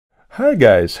Hi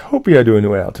guys, hope you are doing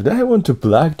well. Today I want to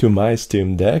plug to my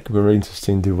Steam Deck very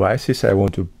interesting devices. I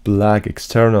want to plug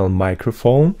external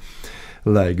microphone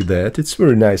like that. It's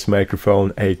very nice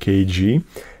microphone AKG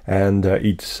and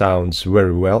it sounds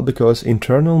very well because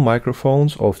internal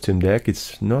microphones of Steam Deck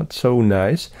it's not so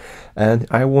nice, and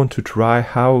I want to try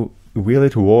how will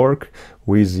it work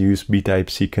with USB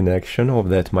Type-C connection of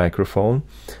that microphone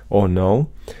or no.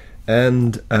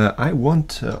 And I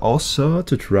want also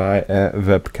to try a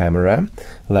web camera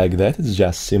like that. It's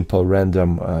just simple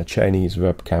random Chinese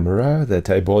web camera that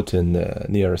I bought in the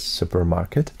nearest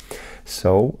supermarket.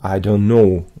 So I don't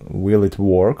know will it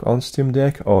work on Steam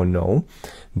Deck or no,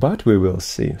 but we will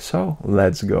see. So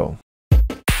let's go.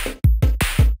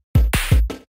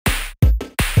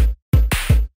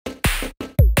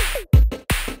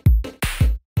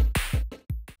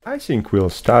 I think we'll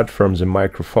start from the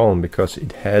microphone because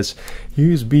it has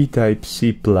USB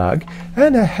Type-C plug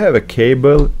and I have a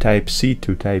cable Type-C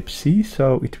to Type-C,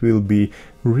 so it will be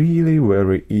really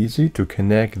very easy to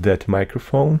connect that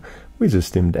microphone with the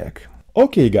Steam Deck.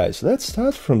 Okay guys, let's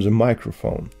start from the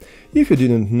microphone. If you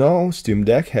didn't know, Steam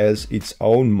Deck has its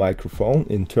own microphone,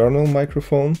 internal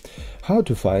microphone. How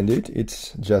to find it?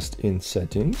 It's just in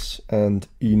settings and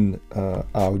in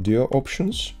audio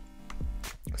options.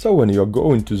 So when you're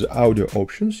going to the audio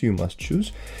options, you must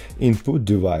choose input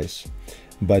device.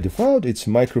 By default, it's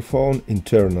microphone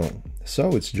internal.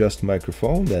 So it's just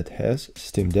microphone that has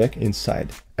Steam Deck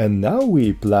inside. And now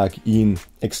we plug in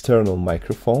external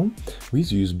microphone with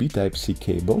USB Type-C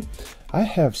cable. I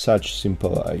have such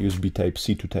simple USB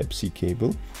Type-C to Type-C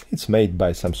cable. It's made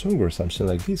by Samsung or something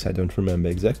like this, I don't remember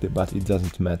exactly, but it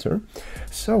doesn't matter.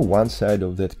 So one side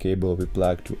of that cable we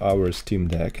plug to our Steam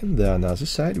Deck and the another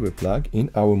side we plug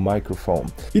in our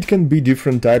microphone. It can be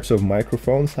different types of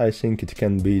microphones, I think it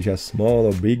can be just small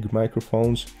or big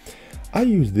microphones. I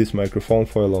use this microphone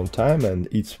for a long time and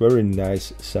it's very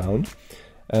nice sound.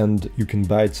 And you can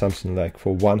buy it something like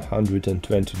for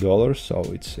 $120, so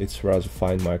it's rather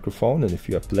fine microphone. And if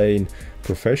you are playing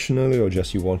professionally or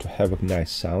just you want to have a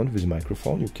nice sound with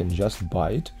microphone, you can just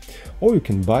buy it. Or you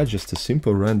can buy just a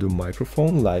simple random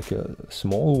microphone, like a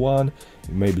small one,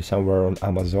 maybe somewhere on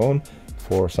Amazon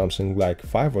for something like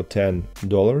 $5 or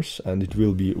 $10, and it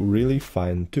will be really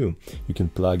fine too. You can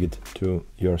plug it to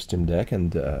your Steam Deck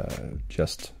and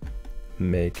just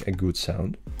make a good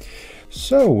sound.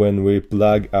 So when we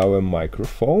plug our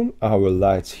microphone, our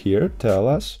lights here tell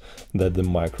us that the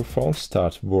microphone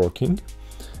starts working.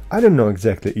 I don't know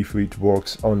exactly if it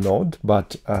works or not,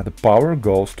 but the power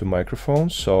goes to microphone,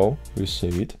 so we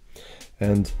see it.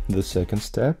 And the second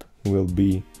step will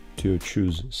be to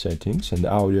choose settings and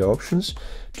audio options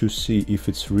to see if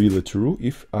it's really true,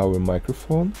 if our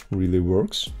microphone really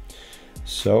works.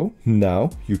 So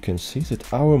now you can see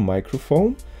that our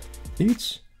microphone,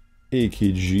 it's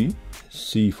AKG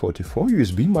C44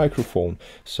 USB microphone.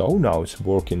 So now it's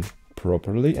working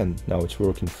properly and now it's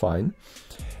working fine.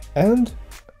 And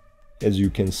as you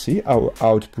can see, our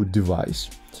output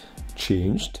device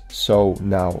changed. So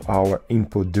now our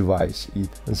input device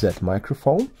is that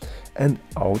microphone and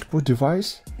output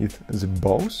device is the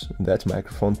both that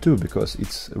microphone too, because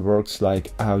it works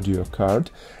like audio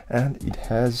card and it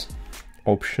has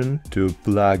option to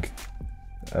plug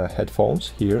headphones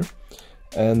here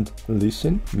and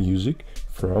listen music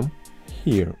from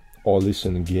here or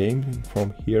listen game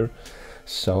from here.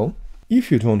 So if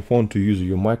you don't want to use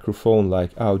your microphone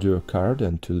like audio card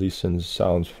and to listen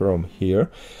sounds from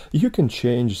here, you can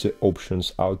change the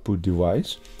options output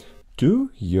device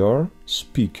to your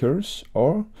speakers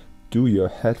or to your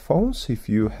headphones if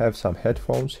you have some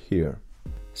headphones here.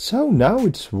 So now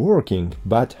it's working,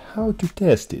 but how to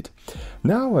test it?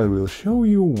 Now I will show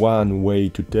you one way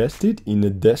to test it in a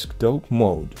desktop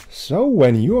mode. So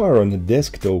when you are on a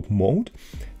desktop mode,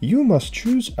 you must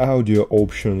choose audio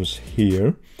options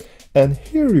here, and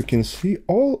here you can see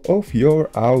all of your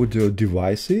audio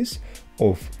devices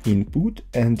of input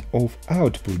and of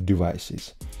output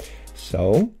devices.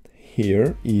 So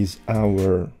here is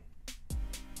our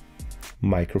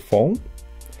microphone.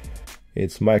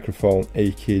 It's microphone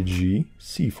AKG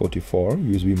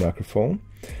C44 USB microphone,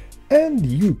 and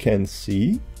you can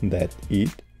see that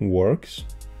it works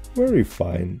very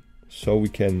fine. So we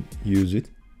can use it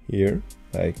here,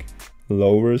 like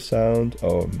lower sound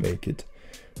or make it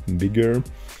bigger,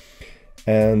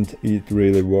 and it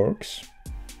really works.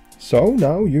 So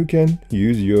now you can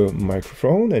use your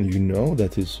microphone and you know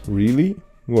that it's really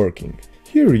working.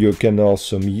 Here you can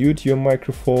also mute your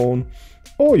microphone,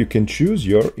 or you can choose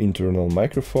your internal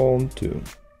microphone too.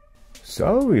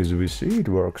 So as we see, it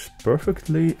works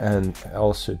perfectly, and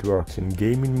also it works in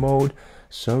gaming mode.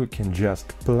 so we can just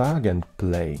plug and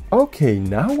play. Okay,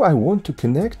 now I want to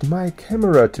connect my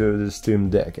camera to the Steam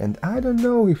Deck, and I don't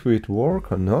know if it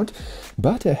works or not,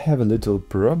 but I have a little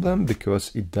problem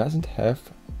because it doesn't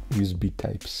have USB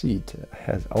Type-C. It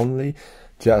has only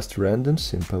just random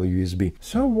simple USB.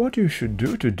 So what you should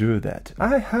do to do that?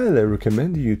 I highly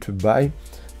recommend you to buy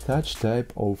such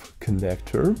type of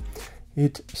connector.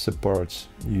 It supports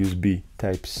USB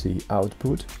Type-C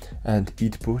output and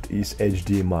input is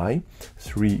HDMI,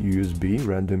 3 USB,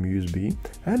 random USB,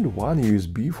 and 1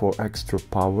 USB for extra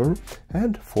power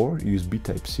and 4 USB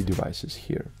Type-C devices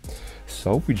here.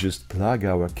 So we just plug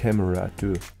our camera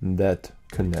to that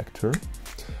connector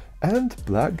and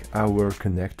plug our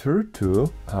connector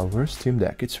to our Steam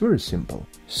Deck. It's very simple.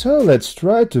 So let's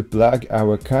try to plug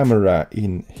our camera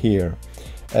in here.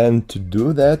 And to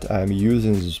do that, I'm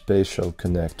using the special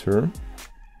connector.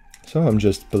 So I'm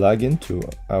just plugging to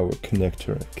our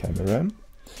connector camera.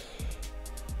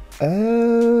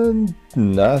 And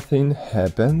nothing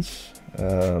happens.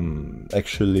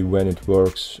 Actually, when it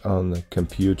works on the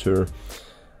computer,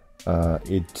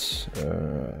 it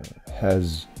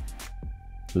has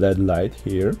LED light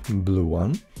here, blue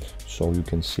one. So you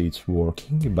can see it's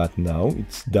working, but now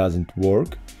it doesn't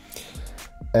work.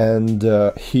 And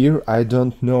here I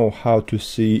don't know how to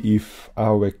see if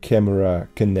our camera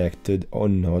connected or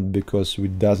not, because we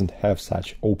doesn't have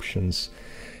such options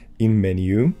in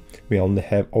menu. We only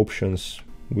have options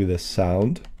with a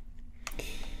sound.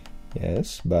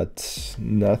 Yes, but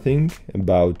nothing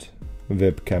about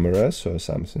web cameras or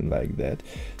something like that.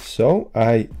 So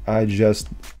I just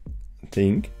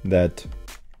think that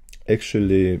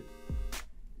actually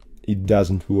it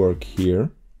doesn't work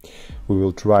here. We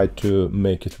will try to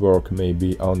make it work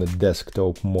maybe on a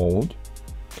desktop mode.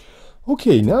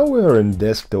 Okay, now we are in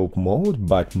desktop mode,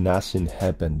 but nothing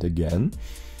happened again.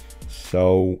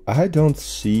 So I don't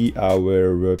see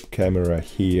our web camera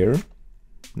here,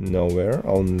 nowhere,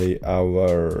 only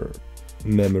our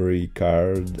memory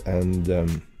card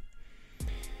and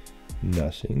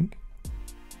nothing.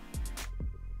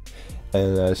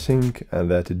 And I think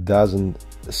that it doesn't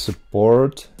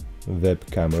support web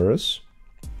cameras.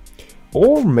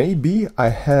 Or maybe I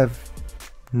have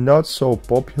not so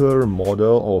popular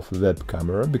model of web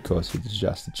camera because it's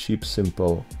just a cheap,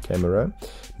 simple camera.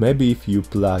 Maybe if you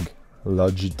plug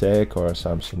Logitech or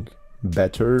something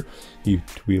better, it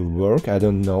will work, I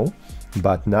don't know.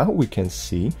 But now we can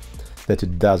see that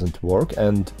it doesn't work,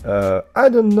 and I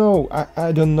don't know,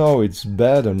 I don't know it's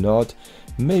bad or not.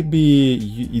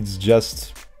 Maybe it's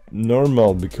just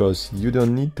normal because you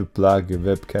don't need to plug a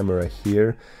web camera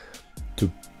here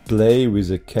to play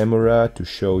with a camera to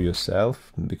show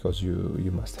yourself, because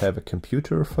you must have a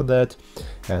computer for that,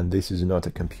 and this is not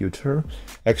a computer.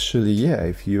 Actually, yeah,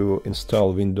 if you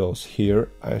install Windows here,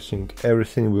 I think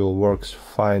everything will work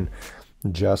fine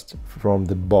just from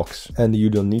the box, and you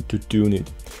don't need to tune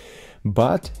it.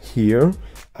 But here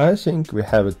I think we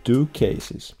have two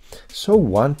cases. So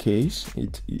one case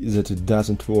is that it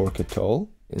doesn't work at all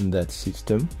in that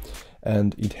system,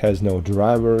 and it has no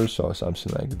drivers or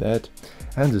something like that.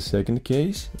 And the second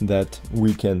case, that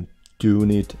we can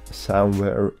tune it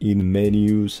somewhere in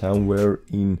menu, somewhere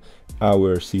in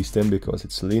our system, because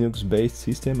it's Linux based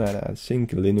system, and I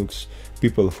think Linux,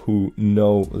 people who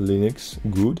know Linux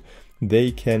good,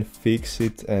 they can fix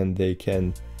it and they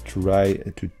can try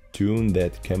to tune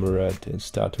that camera to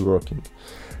start working.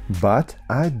 But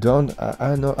I'm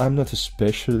not a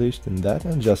specialist in that.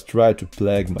 I just try to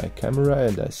plug my camera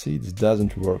and I see it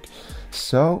doesn't work.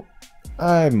 So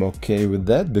I'm okay with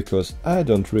that, because I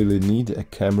don't really need a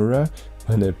camera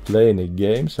when I play in a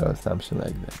game or something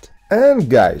like that. And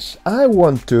guys, I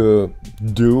want to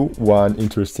do one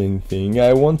interesting thing.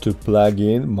 I want to plug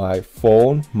in my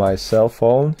phone, my cell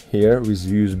phone here with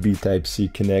USB Type-C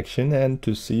connection, and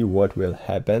to see what will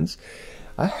happen.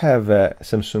 I have a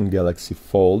Samsung Galaxy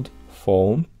Fold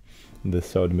phone, the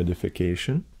third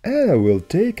modification, and I will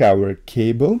take our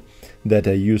cable that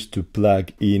I used to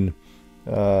plug in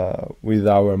with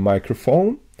our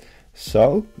microphone.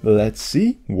 So let's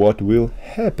see what will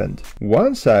happen.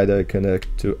 One side I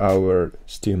connect to our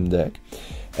Steam Deck,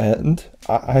 and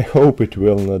I hope it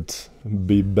will not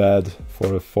be bad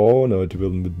for a phone, or it will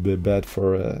be bad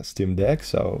for a Steam Deck,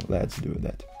 so let's do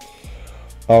that.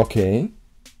 Okay.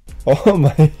 Oh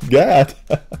my god.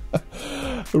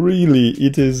 Really,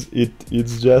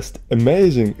 it's just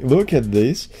amazing. Look at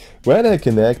this. When I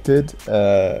connected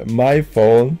my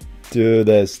phone to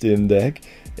the Steam Deck,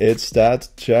 it starts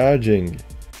charging.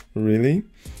 Really?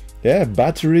 Yeah,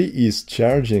 battery is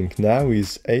charging now,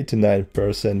 is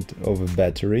 89% of a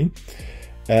battery,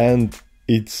 and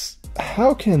it's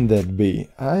how can that be?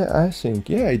 I think,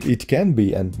 yeah, it can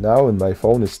be. And now in my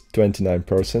phone is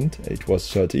 29%, it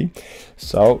was 30.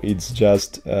 So it's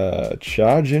just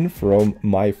charging from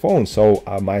my phone. So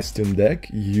my Steam Deck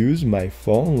use my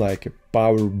phone like a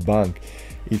power bank.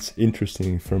 It's interesting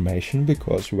information,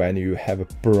 because when you have a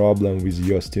problem with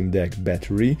your Steam Deck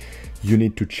battery, you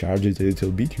need to charge it a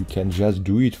little bit. You can just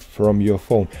do it from your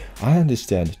phone. I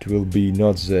understand it will be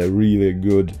not the really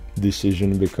good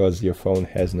decision, because your phone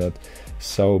has not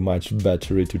so much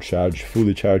battery to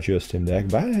fully charge your Steam Deck,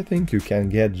 but I think you can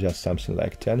get just something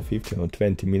like 10, 15 or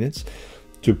 20 minutes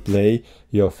to play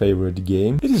your favorite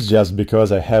game. It is just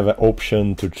because I have an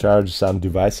option to charge some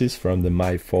devices from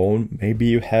my phone. Maybe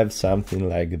you have something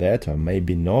like that, or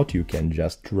maybe not, you can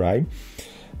just try.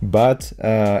 But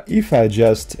if I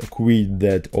just quit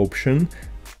that option,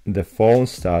 the phone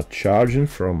starts charging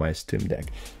from my Steam Deck.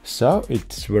 So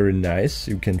it's very nice.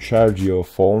 You can charge your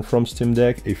phone from Steam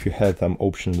Deck. If you have some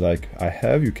options like I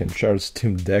have, you can charge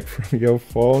Steam Deck from your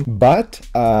phone. But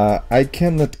I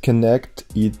cannot connect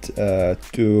it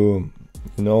to,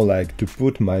 you know, like to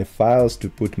put my files,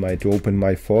 to open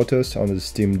my photos on the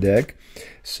Steam Deck.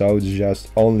 So it's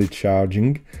just only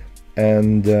charging,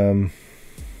 and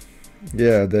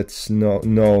yeah, that's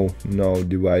no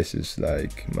devices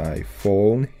like my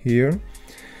phone here.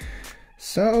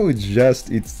 So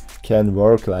it can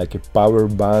work like a power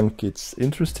bank. It's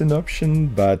interesting option,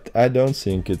 but I don't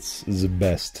think it's the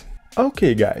best.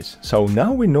 Okay guys, so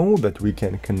now we know that we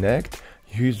can connect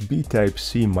USB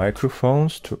Type-C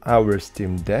microphones to our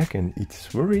Steam Deck, and it's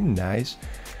very nice.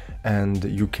 And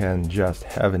you can just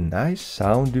have a nice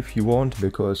sound if you want,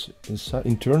 because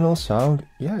internal sound,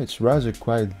 yeah, it's rather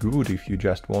quite good if you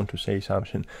just want to say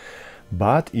something.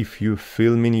 But if you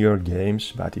film in your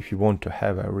games, but if you want to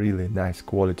have a really nice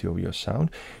quality of your sound,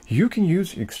 you can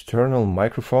use external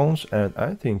microphones, and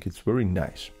I think it's very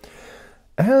nice.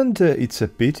 And it's a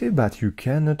pity, but you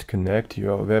cannot connect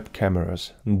your web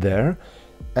cameras there.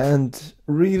 And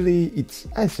really,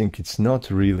 I think it's not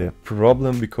really a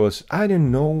problem, because I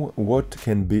don't know what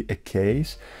can be a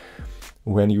case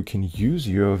when you can use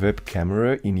your web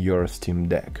camera in your Steam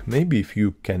Deck. Maybe if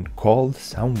you can call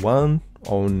someone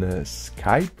on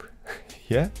Skype.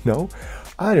 Yeah, no,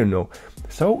 I don't know.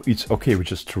 So it's okay, we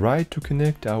just try to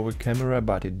connect our camera,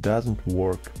 but it doesn't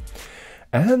work.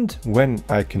 And when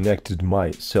I connected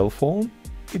my cell phone,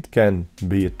 it can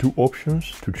be two options: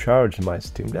 to charge my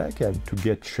Steam Deck and to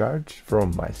get charged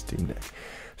from my Steam Deck.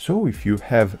 So if you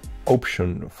have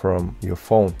option from your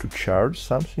phone to charge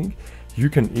something, you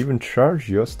can even charge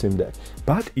your Steam Deck.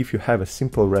 But if you have a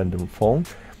simple random phone,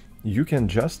 you can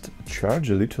just charge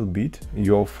a little bit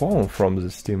your phone from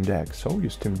the Steam Deck. So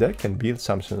your Steam Deck can be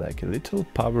something like a little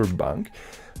power bank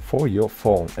for your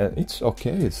phone, and it's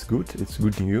okay, it's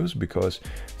good news, because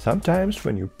sometimes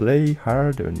when you play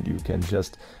hard and you can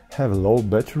just have a low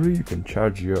battery, you can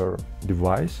charge your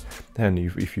device, and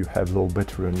if you have low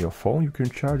battery on your phone, you can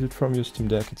charge it from your Steam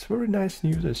Deck. It's very nice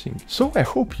news, I think. So I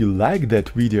hope you like that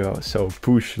video, so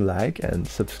push like and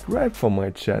subscribe for my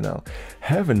channel.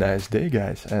 Have a nice day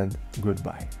guys, and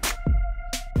goodbye.